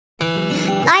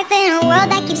Life in a world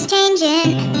that keeps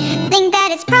changing. Think that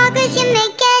it's progress you're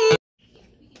making.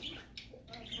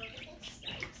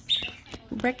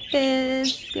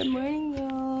 Breakfast. Good morning,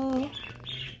 y'all.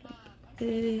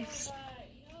 Hey,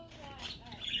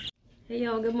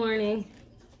 y'all. Good morning.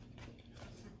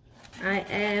 I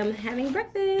am having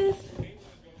breakfast.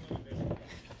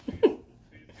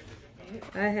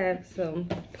 I have some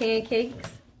pancakes.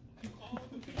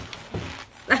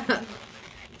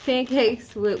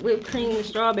 Pancakes with whipped cream and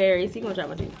strawberries. You gonna try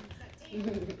my too?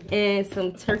 And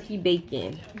some turkey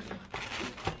bacon.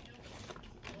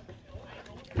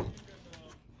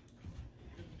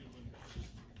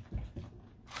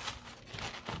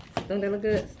 Don't they look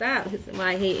good? Stop hitting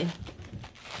my head.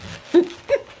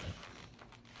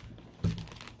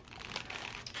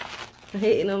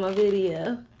 Hating on my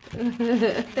video.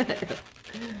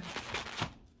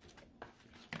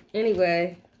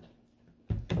 Anyway,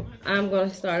 I'm going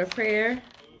to start a prayer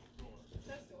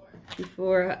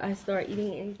before I start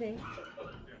eating anything.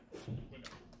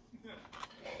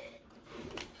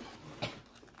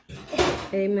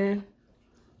 Amen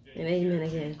and amen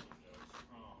again.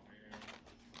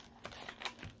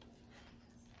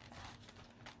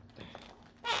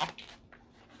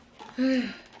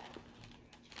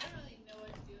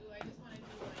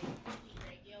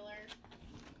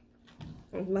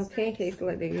 My pancakes look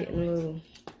like they're getting a little,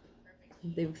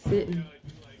 they were sitting.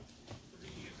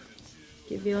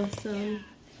 Give y'all some.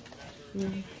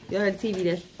 Y'all heard the TV,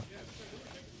 that's,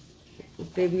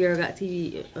 baby girl got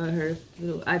TV, her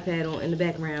little iPad on in the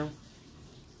background.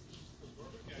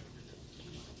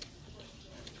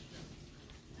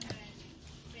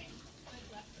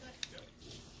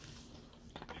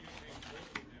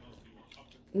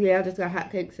 Yeah, I just got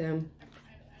hotcakes and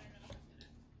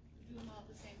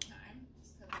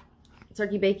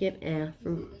turkey bacon and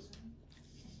fruit.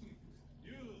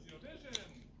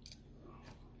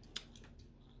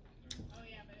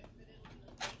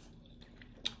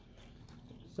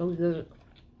 So good.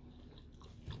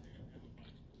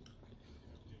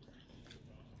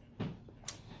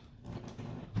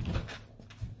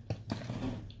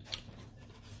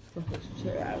 Put this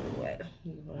chair out of the way.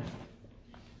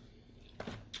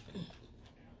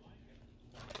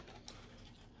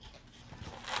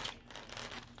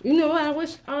 You know what I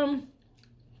wish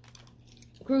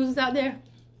cruises out there?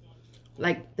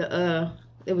 Like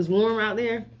it was warm out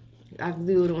there. I could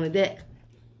do it on the deck.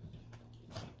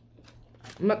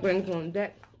 Mukbang on the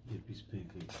deck.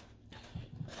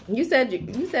 You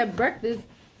said breakfast.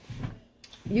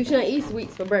 You shouldn't eat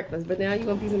sweets for breakfast, but now you're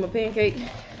gonna piece of my pancake.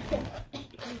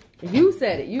 You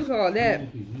said it. You called that.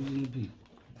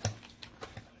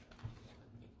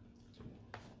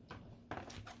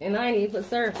 And I ain't even put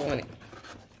syrup on it.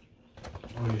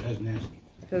 Oh yeah, that's nasty.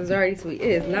 Because it's already sweet.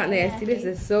 It is not nasty. This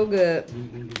is so good.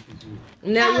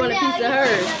 Now you want a piece of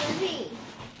hers.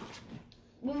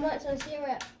 You want some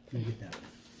syrup? Let me get that.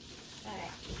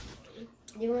 Alright.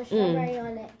 You want strawberry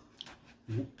on it?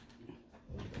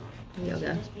 Yeah,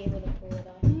 okay. Just be able to pull it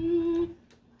off.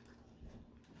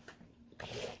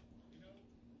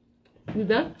 You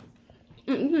done?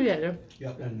 You do that though.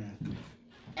 Yep, that's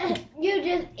nasty. You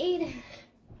just ate it.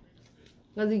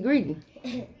 Because he's greedy.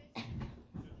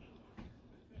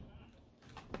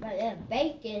 But that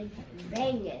bacon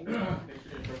banging.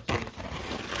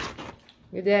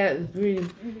 Your dad is greedy.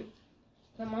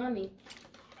 For mommy.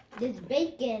 This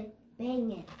bacon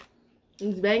banging.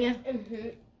 He's banging?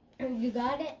 You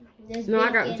got it? This No, bacon,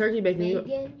 I got the turkey bacon.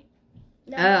 Bacon?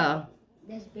 No. Oh.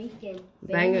 This bacon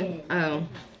Banging? Oh.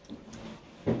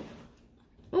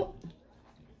 Oh.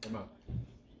 Emma,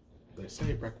 they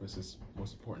say breakfast is the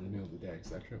most important meal of the day. Is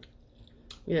that true?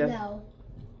 Yeah. No.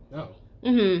 No.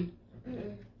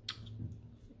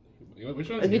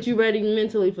 Which one? I get you ready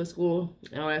mentally for school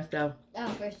and all that stuff. Oh,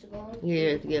 for school?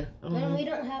 Yeah. When we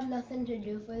don't have nothing to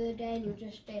do for the day and you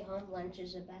just stay home, lunch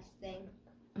is the best thing.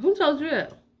 Who told you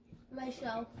that?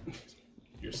 Myself.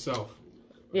 Yourself.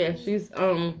 Yeah, she's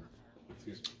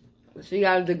Excuse me. she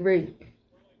got a degree.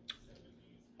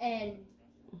 And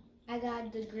I got a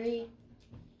degree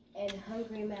in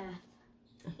hungry math.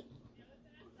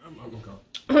 I'm gonna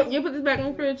go. You put this back in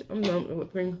the fridge? I'm done with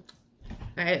whipped cream.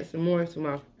 I add some more to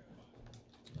my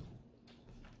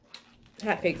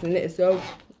hotcakes and it's so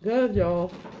good,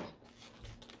 y'all.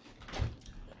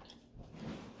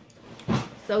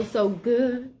 So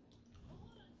good.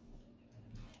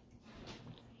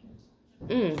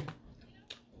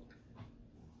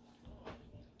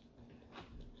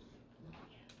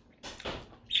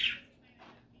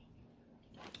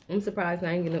 I'm surprised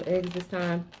I ain't get no eggs this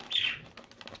time.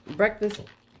 Breakfast,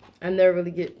 I never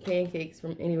really get pancakes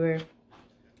from anywhere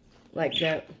like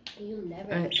that. You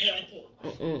never eat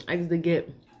pancakes. I used to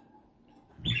get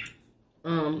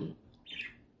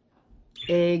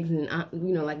eggs and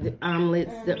you know, like the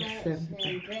omelets,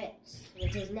 And grits,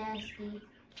 which is nasty.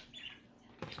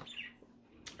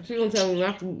 She gonna tell me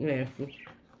not to eat nasty.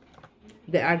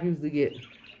 That I used to get.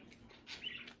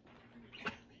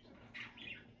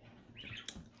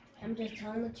 I'm just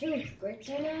telling the truth. Grits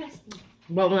are nasty.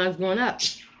 But when I was growing up,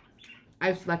 I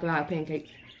used to like a lot of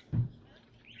pancakes.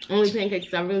 Only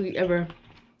pancakes I really ever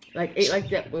like ate like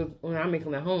that was when I make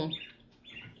them at home.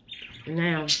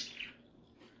 Now,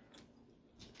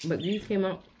 but these came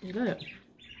out good.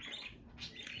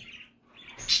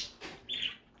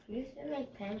 You used to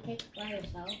make pancakes by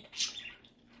yourself?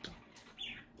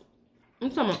 I'm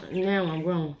talking about now I'm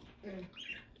grown.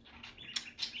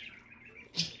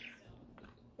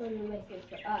 When you make it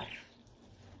for us.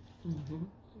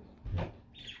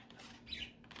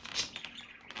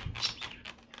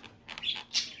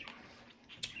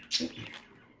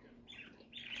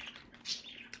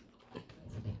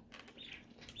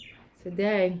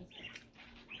 Today,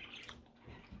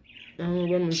 I don't know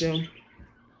what I'm gonna do.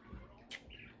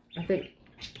 I think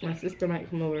my sister might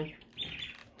come over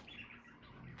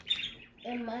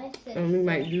And my sister. and we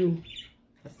might do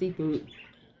a seafood.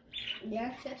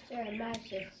 Your sister and my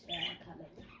sister are coming.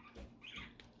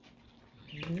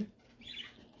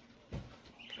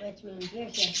 Which means your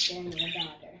sister and your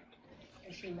daughter.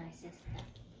 Is she my sister?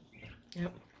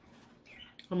 Yep.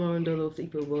 I'm gonna do a little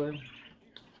seafood boil.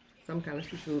 Some kind of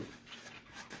seafood.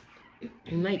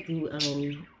 We might do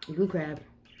blue crab.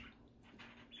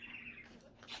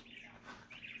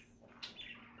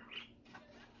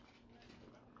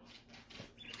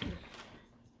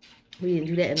 We didn't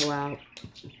do that in a while.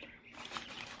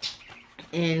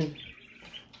 And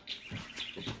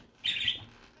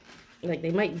like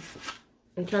they might be,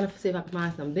 I'm trying to see if I can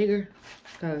find something bigger,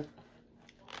 because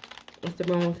it's the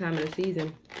wrong time of the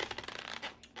season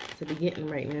to be getting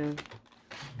right now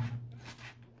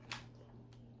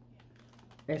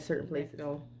at certain places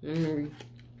though. It's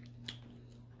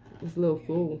a little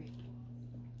full.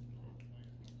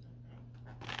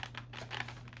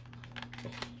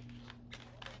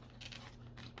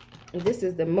 This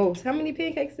is the most. How many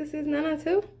pancakes this is?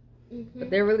 902? But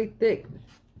they're really thick.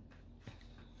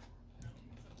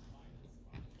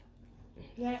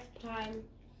 Next time,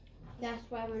 that's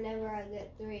why whenever I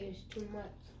get 3, it's too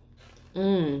much.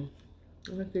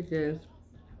 Look at this.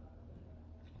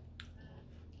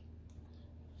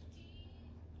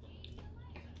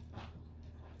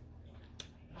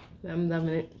 I'm loving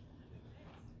it.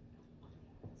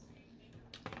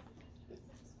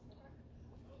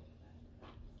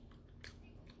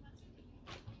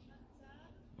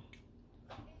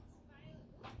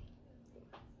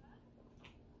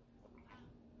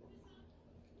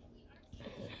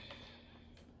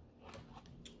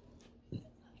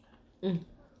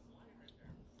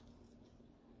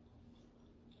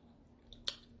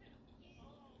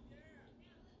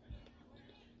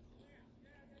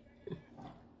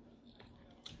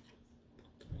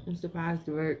 I'm surprised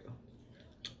the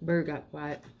bird got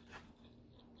quiet.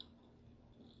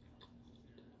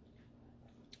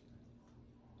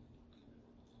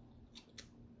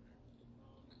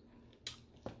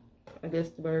 I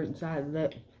guess the bird decided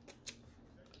that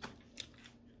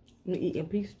we eat in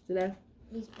peace today.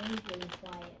 He's been really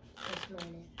quiet this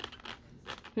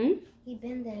morning. He's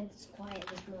been there this quiet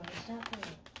this morning. Stop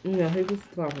playing. No, he was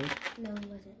talking. No, he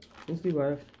wasn't. Yes, he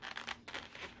was.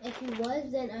 If he was,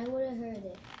 then I would have heard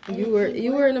it. And You if were he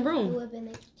in the It room. would have been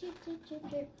like chirp, chirp, chirp,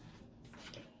 chirp.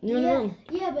 You in the room.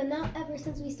 Yeah, but not ever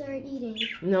since we started eating.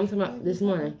 No, I'm talking about Like, this he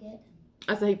felt morning. like it.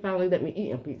 I said he finally let me eat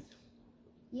in peace.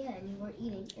 Yeah, and you weren't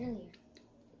eating earlier.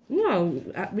 No,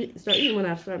 I start eating when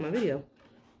I start my video.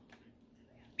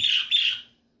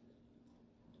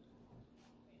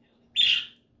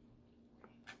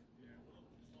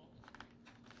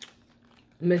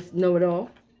 Miss Know-It-All.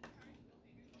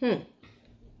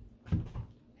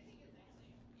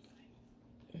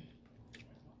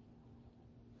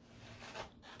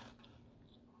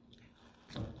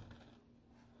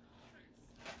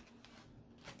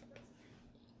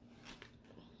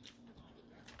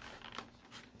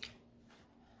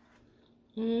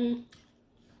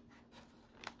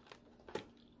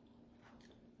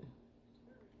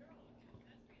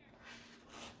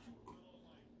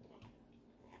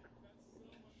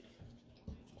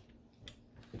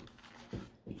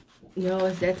 You know,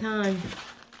 it's that time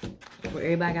where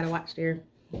everybody gotta watch their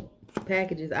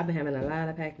packages. I've been having a lot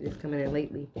of packages coming in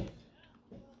lately.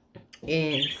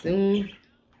 And soon,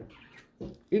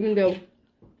 even though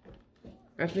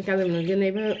I think I live in a good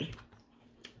neighborhood,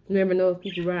 you never know if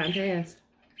people riding past.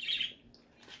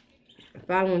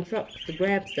 following trucks to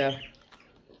grab stuff.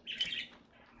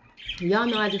 Y'all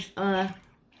know I just read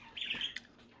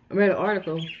an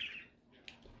article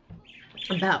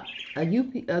about a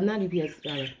not UPS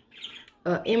driver,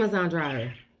 Amazon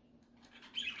driver.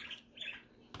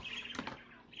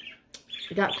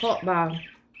 Got caught by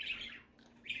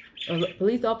a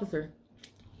police officer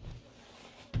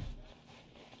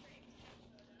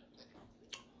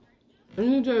in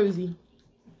New Jersey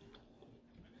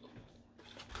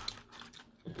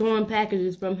throwing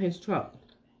packages from his truck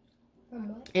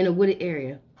in a wooded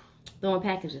area. Throwing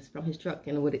packages from his truck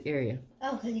in a wooded area.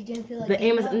 Oh, because he didn't feel like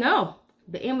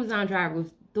the Amazon driver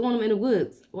was throwing them in the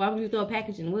woods. Why would you throw a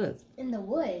package in the woods? In the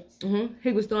woods?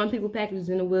 He was throwing people packages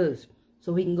in the woods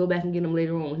so he can go back and get them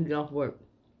later on when he get off work.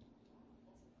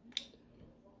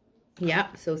 Yeah,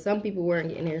 so some people weren't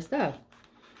getting their stuff.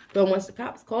 So once the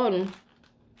cops called him,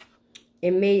 it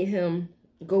made him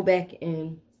go back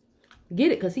and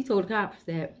get it, because he told the cops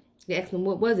that they asked him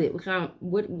what was it,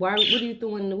 what are you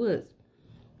throwing in the woods?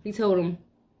 He told him,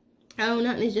 oh,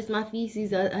 nothing, it's just my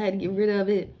feces, I had to get rid of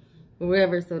it or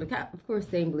whatever. So the cop, of course,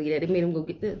 they didn't believe that. They made him go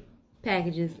get the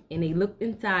packages, and they looked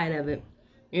inside of it,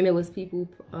 and it was people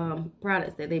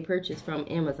products that they purchased from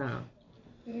Amazon.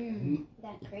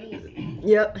 That's crazy.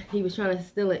 Yep, he was trying to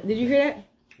steal it. Did you hear that?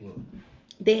 What?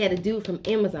 They had a dude from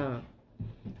Amazon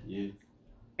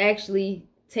actually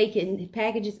taking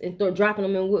packages and dropping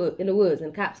them in the woods,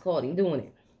 and cops called him doing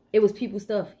it. It was people's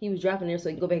stuff. He was dropping there so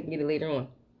he could go back and get it later on.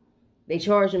 They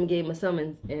charged him, gave him a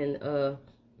summons, and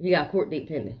he got a court date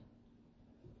pending.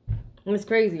 And it's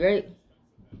crazy, right?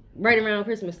 Right around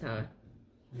Christmas time.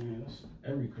 Yeah, that's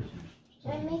every Christmas.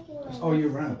 I'm making my all year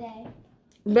list round. today.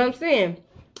 But I'm saying,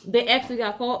 they actually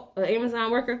got caught, an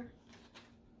Amazon worker.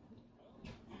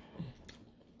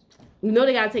 You know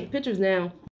they gotta take pictures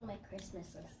now. My Christmas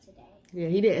list today. Yeah,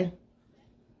 he didn't.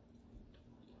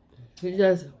 He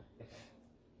just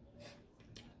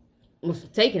was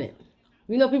taking it.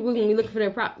 You know, people gonna be looking for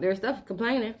their stuff,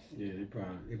 complaining. Yeah,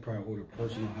 they probably order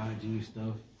personal hygiene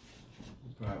stuff.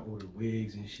 They probably order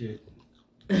wigs and shit.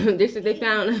 They said they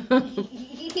found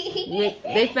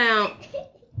they found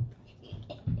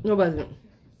what was it?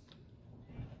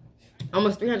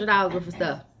 Almost $300 worth of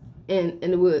stuff in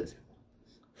the woods.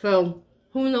 So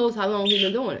who knows how long he's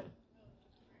been doing it?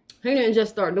 He didn't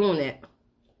just start doing that.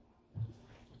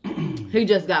 He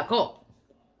just got caught.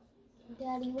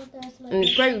 Daddy, what does my... And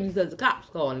it's crazy because the cops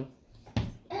called him.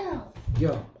 Ow.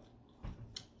 Yo, you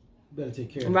better take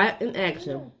care of Right in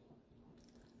action.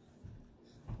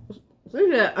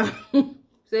 See that?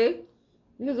 See?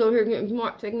 He was over here getting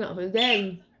smart, taking up his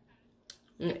daddy.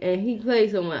 And he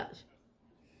plays so much.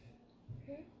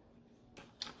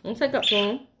 Don't take up for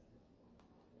him.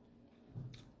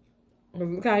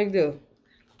 Look how you do.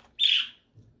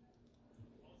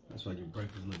 That's why your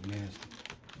breakfast look nasty.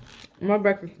 My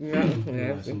breakfast is not Like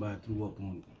nasty. somebody threw up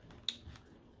on it.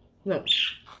 Look.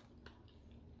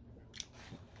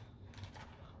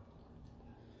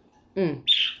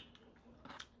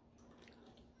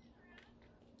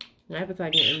 My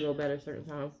appetite getting a little better certain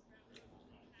times.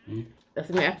 I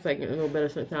said my appetite getting a little better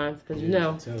certain times because you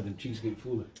know. Tell them cheeks get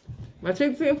fuller. My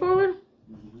cheeks getting fuller?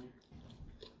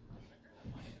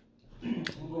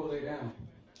 We'll go lay down.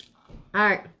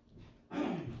 Alright.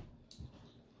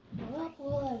 What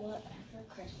will I want for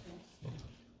Christmas?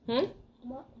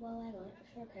 What will I want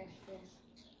for Christmas?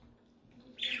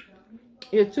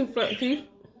 Your 2 front teeth?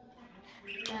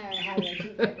 I already had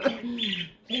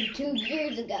my 2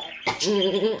 years ago.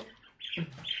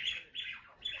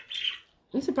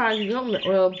 I'm surprised you don't.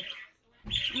 Well,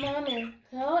 Mommy, you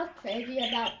know what's crazy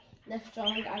about the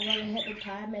song I Want a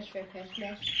Hippopotamus for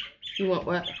Christmas? you want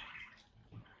what?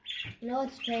 You know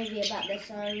what's crazy about the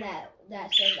song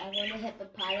that says I want a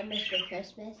hippopotamus for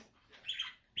Christmas?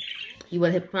 You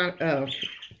want hippopotamus? Oh.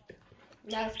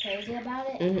 You know what's crazy about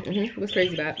it? What's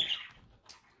crazy about it?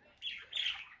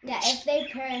 Yeah, if their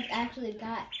parents actually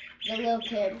got the little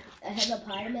kid a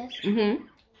hippopotamus,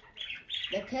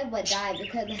 the kid would die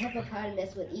because the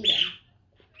hippopotamus would eat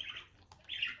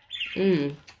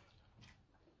him.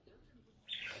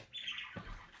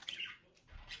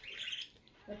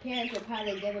 The parents would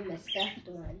probably give him a stuffed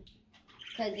one.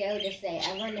 Because they would just say,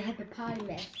 I want a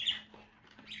hippopotamus.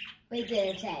 But he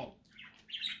didn't say,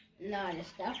 not a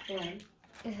stuffed one.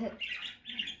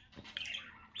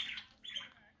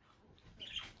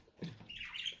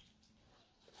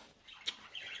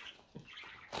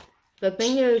 The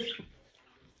thing is,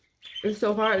 it's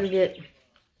so hard to get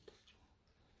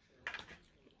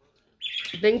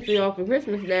things for y'all for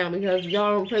Christmas now because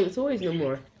y'all don't play with toys no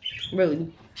more.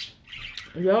 Really.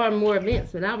 Y'all are more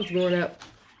advanced. When I was growing up,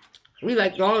 we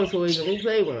liked all the toys and we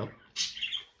played with them.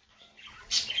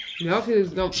 Y'all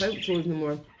kids don't play with toys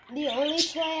anymore. The only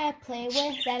toy I play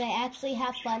with that I actually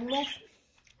have fun with,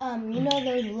 you know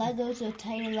those Legos, those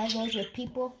tiny Legos with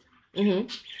people? Mm-hmm.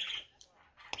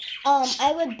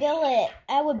 I would build it.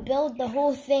 I would build the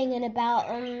whole thing in about,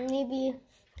 maybe,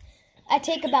 I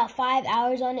take about 5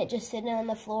 hours on it just sitting on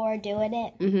the floor doing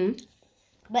it. Mm-hmm.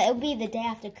 But it would be the day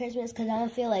after Christmas because I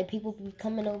don't feel like people be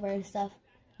coming over and stuff.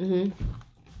 Mm-hmm.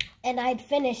 And I'd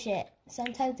finish it.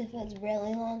 Sometimes if it's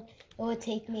really long, it would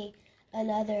take me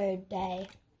another day.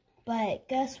 But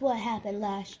guess what happened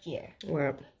last year?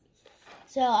 What?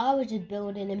 So I was just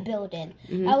building and building.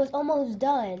 Mm-hmm. I was almost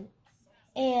done.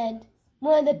 And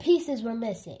one of the pieces were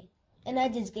missing. And I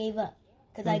just gave up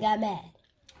because I got mad.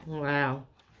 Wow.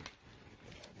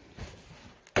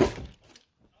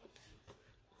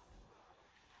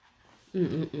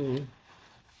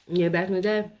 Yeah, back in the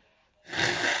day,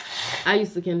 I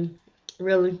used to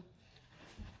really,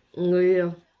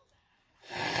 yeah.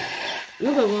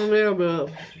 Look at one there, bro.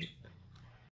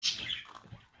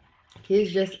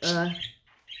 Kids just,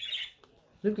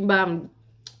 you can buy them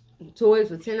toys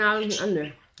for $10 and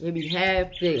under. They be half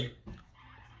there.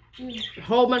 A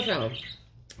whole bunch of them.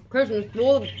 Christmas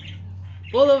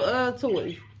full of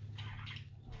toys.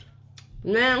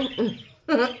 Now,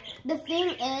 The thing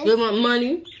is, they want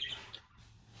money,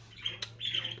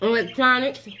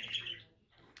 electronics.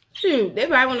 Shoot, they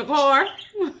probably want a car.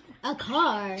 a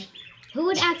car. Who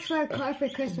would ask for a car for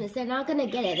Christmas? They're not gonna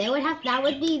get it. They would have. That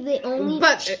would be the only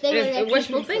But thing on their it's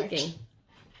wishful Christmas list. thinking.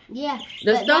 Yeah.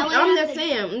 The but stuff, that I'm would just have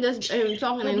saying, I'm just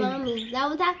talking to, in. Mommy, that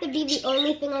would have to be the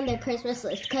only thing on their Christmas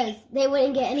list because they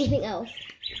wouldn't get anything else.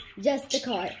 Just the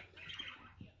car.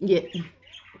 Yeah.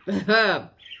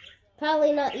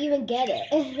 Probably not even get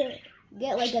it.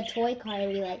 Get like a toy car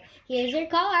and be like, here's your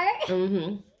car.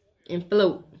 Mm-hmm. And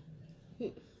float.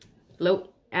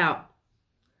 Float out.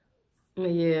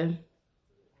 Yeah.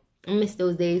 I miss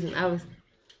those days when I was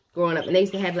growing up. And they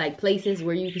used to have like places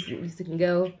where you used to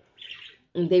go.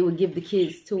 And they would give the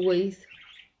kids toys.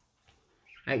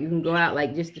 Like you can go out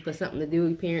like just for something to do.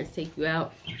 Your parents take you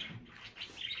out.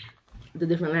 The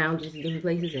different lounges and different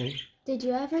places. And Did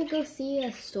you ever go see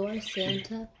a store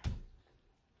Santa?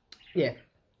 yeah.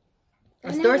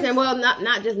 A store Santa. Well,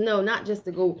 not just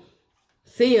to go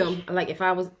see him. Like if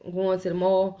I was going to the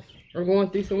mall or going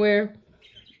through somewhere,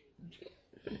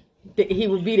 he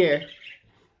would be there.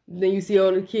 Then you see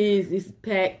all the kids just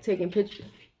packed taking pictures.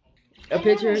 I've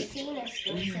never seen a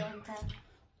store Santa.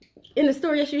 In the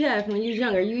store, yes, you have. When you was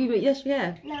younger, yes, you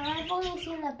have. No, I've only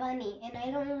seen the bunny, and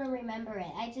I don't even remember it.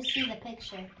 I just see the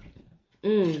picture.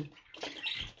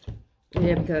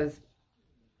 Yeah, because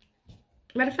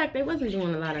matter of fact, they wasn't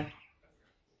doing a lot of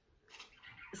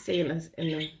Santas in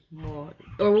the mall.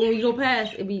 Or when we go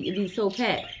past, it'd be so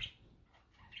packed.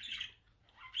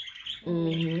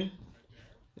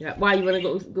 Yeah. Why you wanna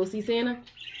go see Santa?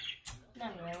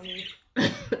 Not really.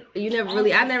 You never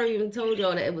really. I never even told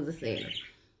y'all that it was a Santa.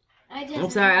 I'm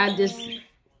sorry.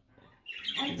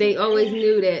 They always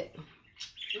knew that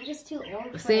I'm just too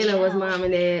old for Santa it was now. mom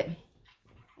and dad.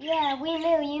 Yeah, we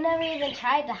knew. You never even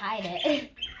tried to hide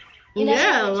it.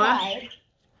 Yeah, tried.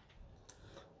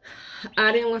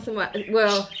 I didn't want somebody.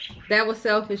 Well, that was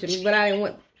selfish of me, but I didn't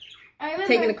want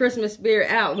taking the Christmas spirit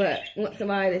out. But I want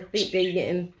somebody to think they're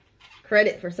getting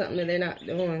credit for something that they're not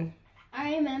doing.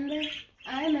 I remember.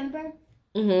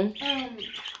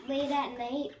 Late at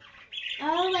night,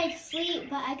 I would like sleep,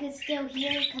 but I could still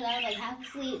hear because I was like half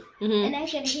asleep, and I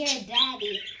could hear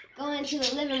Daddy go into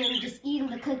the living room just eating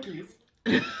the cookies.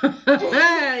 He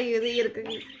was eating the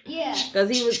cookies. Yeah. Because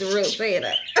he was the real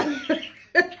Santa.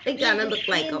 He kind of looked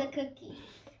like him. The cookie.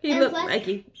 He looked like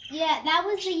him. Yeah, that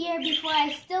was the year before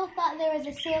I still thought there was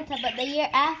a Santa, but the year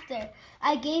after,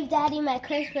 I gave Daddy my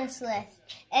Christmas list,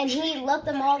 and he looked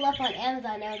them all up on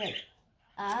Amazon. I was like,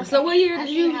 okay, so what year I did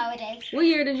see you? How it is. What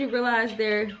year did you realize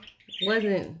there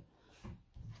wasn't?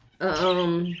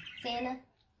 Santa.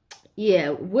 Yeah.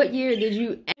 What year did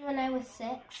you? When I was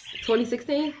 6.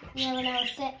 2016. Yeah, when I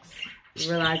was 6. You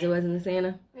realized it wasn't a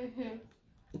Santa. Mhm.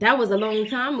 That was a long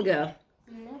time ago.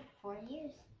 No, 4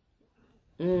 years.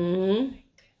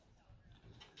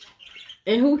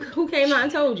 And who came out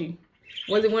and told you?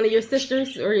 Was it one of your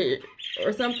sisters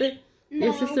or something? No,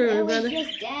 your sister or it was brother?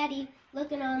 just Daddy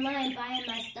looking online buying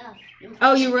my stuff.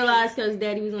 Oh, you realized because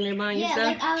Daddy was on there buying your Yeah, stuff?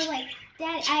 like I was like,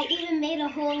 Dad, I even made a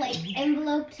whole like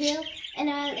envelope too, and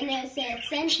it said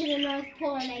send to the North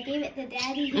Pole, and I gave it to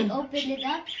Daddy. He opened it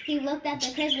up, he looked at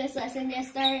the Christmas list, and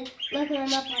just started looking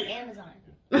them up on Amazon.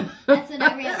 That's when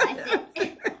I realized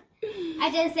it. I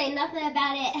didn't say nothing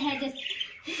about it. I just.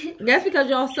 That's because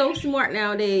y'all so smart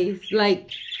nowadays. Like,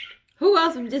 who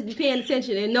else would just be paying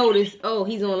attention and notice? Oh,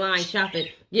 he's online shopping.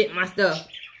 get my stuff.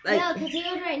 Like, No, because he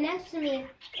was right next to me,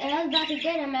 and I was about to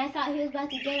get him, and I thought he was about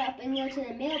to get up and go to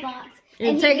the mailbox.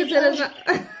 and take it to the...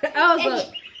 Oh,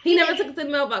 so he never took it to the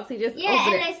mailbox. He just Yeah,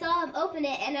 opened and it. I saw him open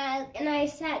it, and I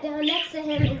sat down next to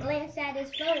him and glanced at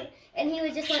his phone, and he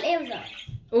was just on Amazon.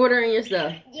 Ordering your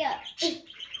stuff. Yeah.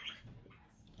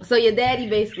 So your daddy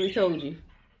basically told you.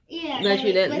 Yeah, That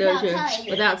you didn't know without telling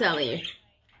me. without telling you.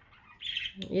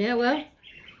 Yeah, well.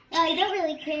 No, you don't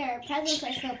really care. Presents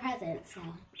are still presents, so.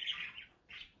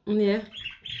 Yeah.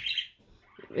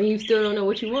 And you still don't know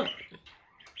what you want.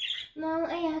 No,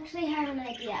 I actually have an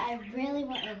idea. I really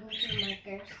want a hoo-hoo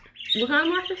markers. What kind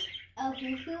of markers? A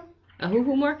hoo-hoo? A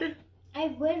hoo-hoo marker?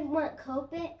 I would want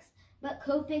Copics, but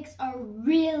Copics are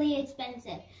really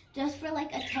expensive. Just for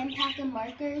like a 10-pack of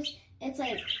markers, it's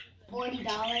like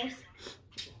 $40.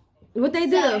 What they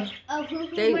do? So, a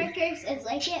hoo-hoo markers is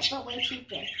like it, but way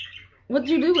cheaper. What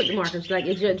do you do with the markers? Like,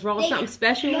 is you draw something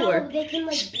special? No, or they can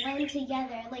like blend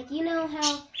together. Like, you know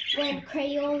how when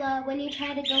Crayola, when you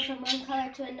try to go from one color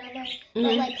to another,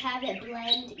 but like have it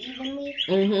blend evenly?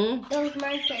 Mm-hmm. Those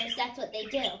markers, that's what they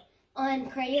do. On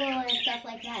Crayola and stuff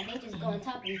like that, they just go on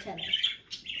top of each other.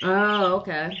 Oh,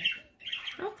 okay.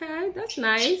 Okay, that's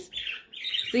nice.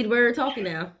 See the bird talking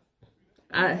now.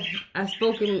 I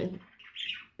spoke him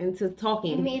into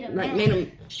talking. You made him like mad. made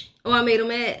him. Oh, I made him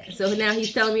mad. So now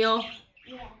he's telling me off.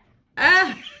 Yeah.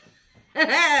 Ah,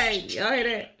 hey, y'all hear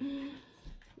that?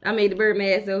 I made the bird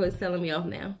mad, so he's telling me off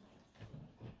now.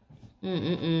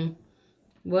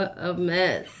 What a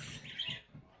mess.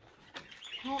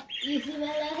 You see my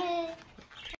little head?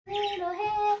 Little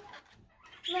head.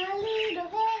 My little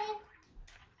head.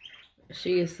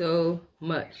 She is so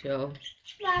much, y'all.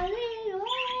 My little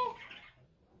head.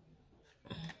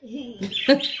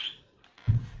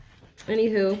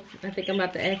 Anywho, I think I'm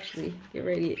about to actually get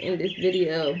ready to end this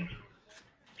video.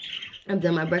 I've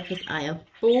done my breakfast. I am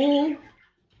full.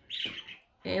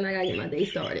 And I gotta get my day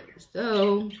started.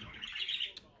 So,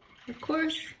 of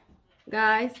course,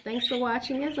 guys, thanks for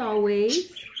watching as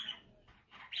always.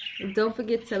 Don't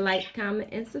forget to like, comment,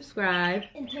 and subscribe.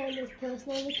 And turn this post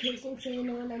notification so you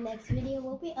know when our next video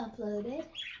will be uploaded.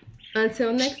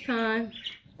 Until next time.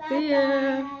 See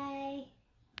ya. Bye-bye.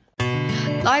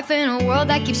 Life in a world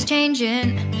that keeps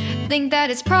changing. Think that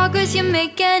it's progress you're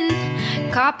making.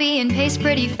 Copy and paste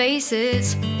pretty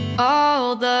faces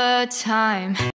all the time.